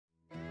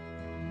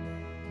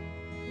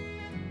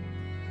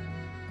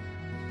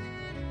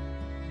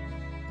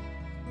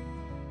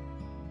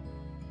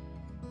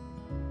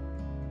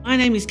My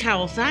name is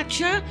Carol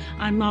Thatcher.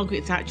 I'm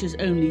Margaret Thatcher's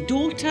only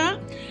daughter,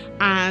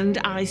 and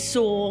I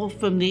saw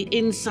from the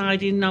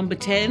inside in number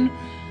 10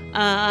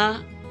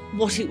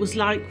 what it was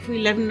like for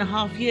 11 and a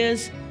half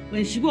years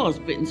when she was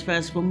Britain's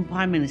first woman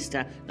Prime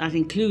Minister. That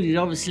included,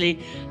 obviously,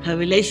 her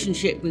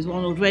relationship with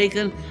Ronald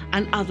Reagan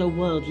and other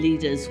world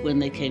leaders when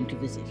they came to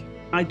visit.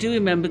 I do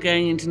remember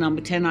going into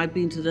number 10. I'd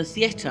been to the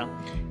theatre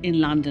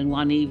in London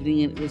one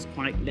evening and it was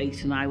quite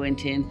late, and I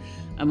went in,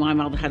 and my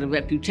mother had a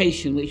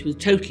reputation which was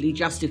totally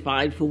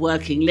justified for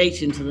working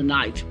late into the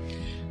night.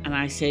 And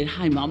I said,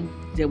 "Hi Mum,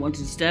 don't want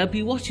to disturb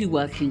you. What are you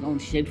working on?"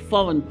 She said,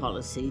 "Foreign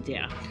policy,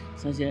 dear."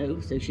 So I said, "Oh."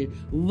 So she said,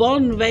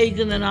 "Ron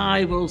Reagan and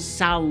I will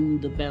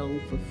sound the bell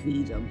for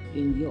freedom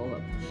in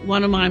Europe."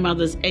 One of my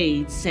mother's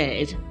aides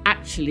said,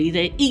 actually,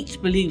 they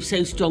each believed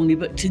so strongly,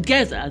 but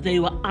together they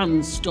were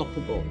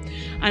unstoppable.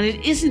 And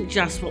it isn't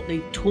just what they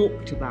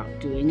talked about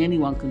doing,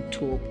 anyone can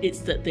talk, it's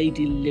that they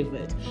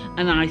delivered.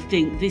 And I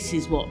think this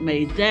is what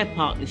made their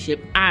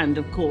partnership, and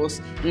of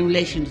course, in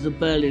relation to the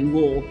Berlin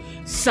Wall,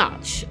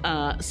 such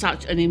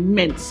an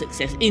immense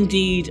success,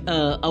 indeed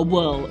a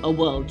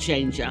world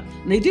changer.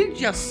 And they didn't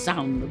just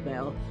sound the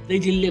bell, they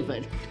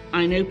delivered.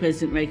 I know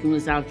President Reagan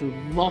was out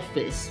of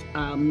office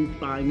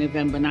by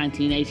November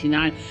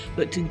 1989,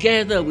 but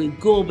together with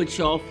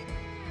Gorbachev,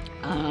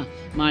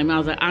 my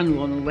mother and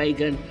Ronald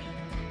Reagan,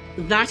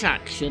 that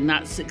action,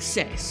 that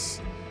success,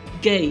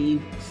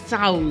 gave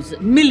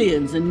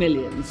millions and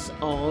millions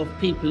of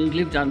people who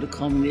lived under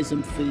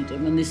communism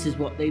freedom, and this is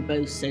what they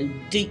both so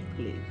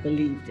deeply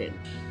believed in.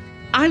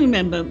 I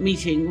remember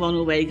meeting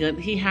Ronald Reagan.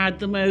 He had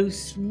the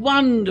most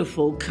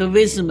wonderful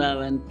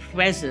charisma and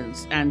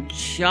presence and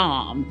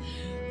charm.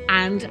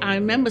 And I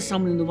remember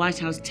someone in the White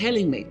House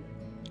telling me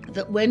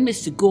that when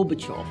Mr.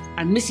 Gorbachev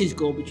and Mrs.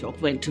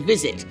 Gorbachev went to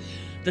visit,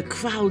 the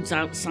crowds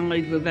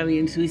outside were very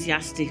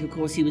enthusiastic. Of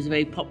course, he was a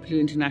very popular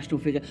international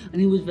figure,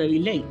 and he was very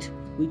late,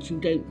 which you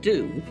don't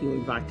do if you're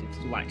invited to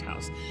the White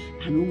House.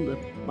 And all the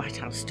White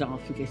House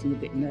staff were getting a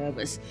bit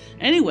nervous.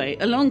 Anyway,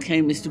 along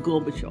came Mr.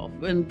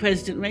 Gorbachev, and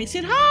President Reagan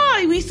said,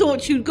 "Hi, we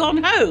thought you'd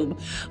gone home,"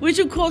 which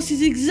of course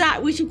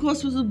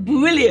was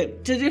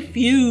brilliant to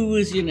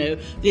diffuse,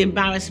 the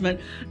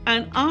embarrassment.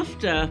 And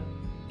after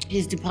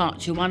his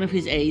departure, one of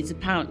his aides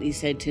apparently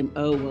said to him,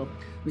 "Oh, well,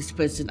 Mr.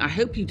 President, I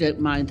hope you don't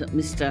mind that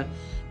Mr.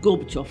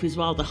 Gorbachev is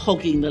rather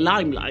hogging the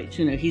limelight.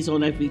 He's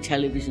on every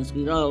television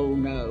screen." "Oh,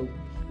 no.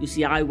 You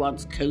see, I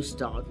once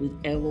co-starred with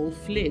Errol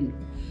Flynn."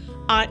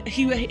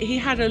 He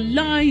had a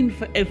line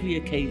for every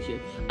occasion,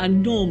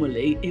 and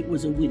normally it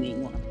was a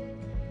winning one.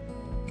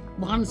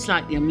 One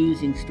slightly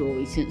amusing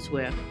story, since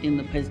we're in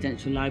the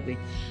presidential library.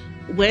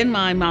 When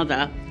my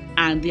mother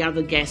and the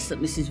other guests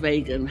that Mrs.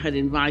 Reagan had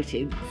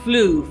invited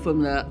flew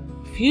from the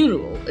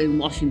funeral in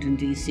Washington,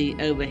 D.C.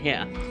 over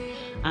here,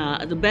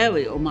 at the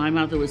burial, my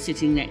mother was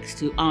sitting next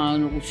to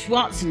Arnold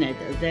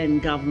Schwarzenegger, then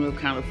governor of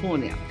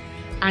California.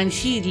 And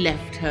she'd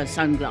left her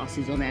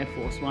sunglasses on Air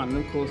Force One. And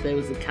of course, there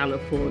was the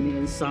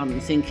Californian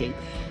sun sinking.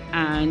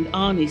 And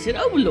Arnie said,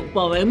 "Oh, well, look,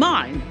 borrow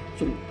mine."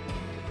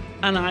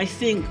 And I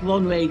think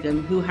Ron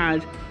Reagan, who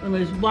had the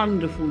most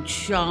wonderful,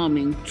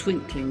 charming,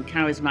 twinkling,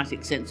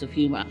 charismatic sense of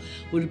humour,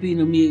 would have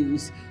been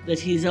amused that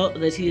his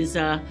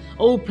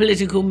old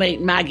political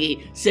mate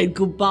Maggie said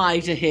goodbye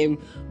to him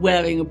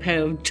wearing a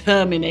pair of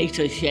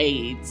Terminator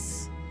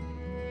shades.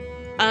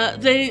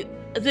 They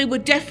were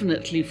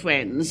definitely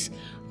friends.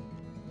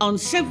 On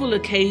several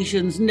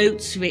occasions,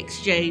 notes were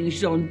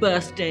exchanged on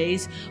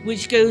birthdays,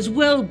 which goes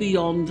well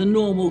beyond the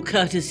normal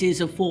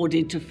courtesies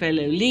afforded to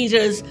fellow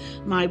leaders.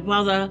 My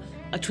brother,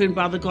 a twin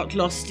brother, got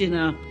lost in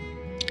a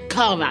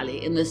car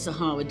rally in the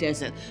Sahara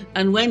Desert.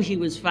 And when he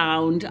was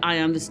found, I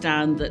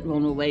understand that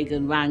Ronald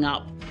Reagan rang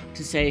up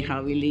to say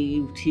how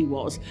relieved he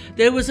was.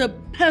 There was a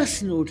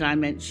personal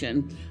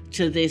dimension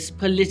to this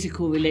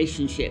political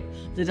relationship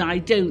that I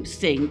don't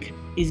think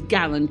is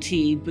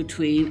guaranteed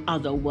between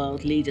other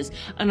world leaders.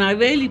 And I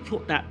really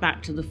put that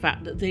back to the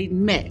fact that they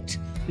met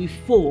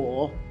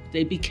before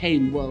they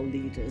became world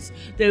leaders.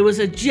 There was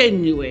a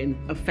genuine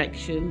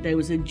affection, there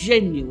was a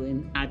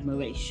genuine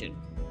admiration.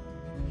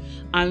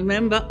 I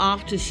remember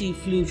after she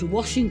flew to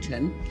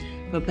Washington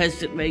for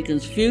President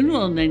Reagan's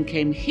funeral and then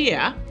came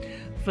here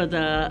for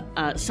the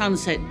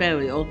sunset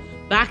burial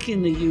back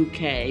in the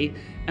UK,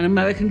 an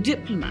American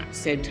diplomat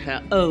said to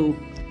her, "Oh,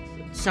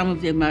 some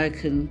of the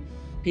American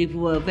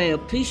people were very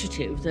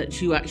appreciative that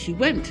you actually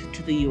went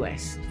to the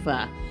US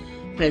for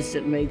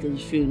President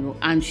Reagan's funeral."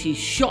 And she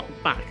shot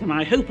back, and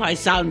I hope I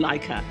sound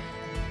like her,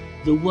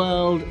 "The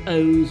world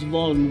owes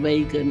Ron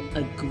Reagan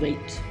a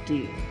great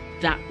deal."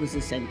 That was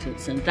the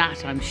sentence, and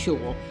that, I'm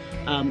sure,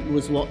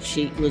 was what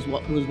she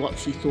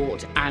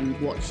thought and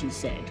what she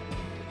said.